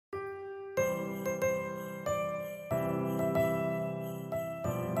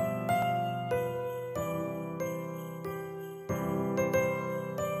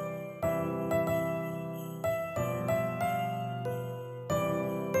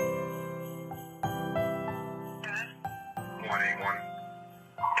181.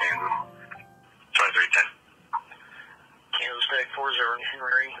 Kansas. 2310. Kansas Tech 40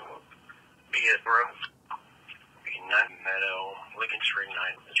 Henry. Be it, bro. Be 9 Meadow, Lincoln Street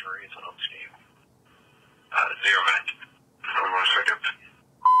 9, Missouri. It's on Steve. 0 minute. 1 second.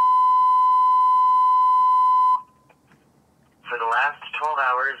 For the last 12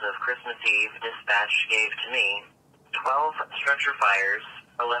 hours of Christmas Eve, dispatch gave to me 12 structure fires,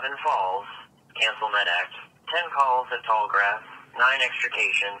 11 falls, cancel medact, 10 calls at Tallgrass, 9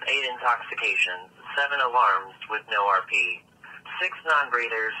 extrications, 8 intoxications, 7 alarms with no RP, 6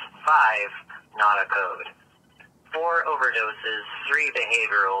 non-breathers, 5 not a code, 4 overdoses, 3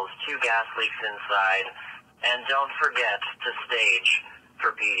 behaviorals, 2 gas leaks inside, and don't forget to stage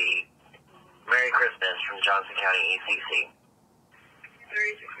for PD. Merry Christmas from Johnson County ECC.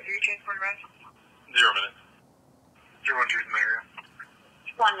 36 transport rest. 0 minute. 012 is in the area.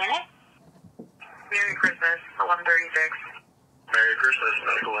 1 minute. Merry Christmas, 1136. Merry Christmas,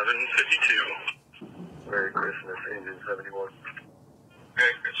 Medical 1152. Merry Christmas, Engine 71.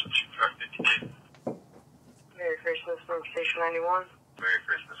 Merry Christmas, Truck 52. Merry Christmas from Station 91. Merry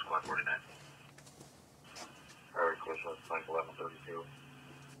Christmas, 149. Merry Christmas, 1132.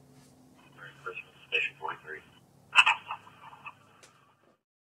 Merry Christmas, Station 43.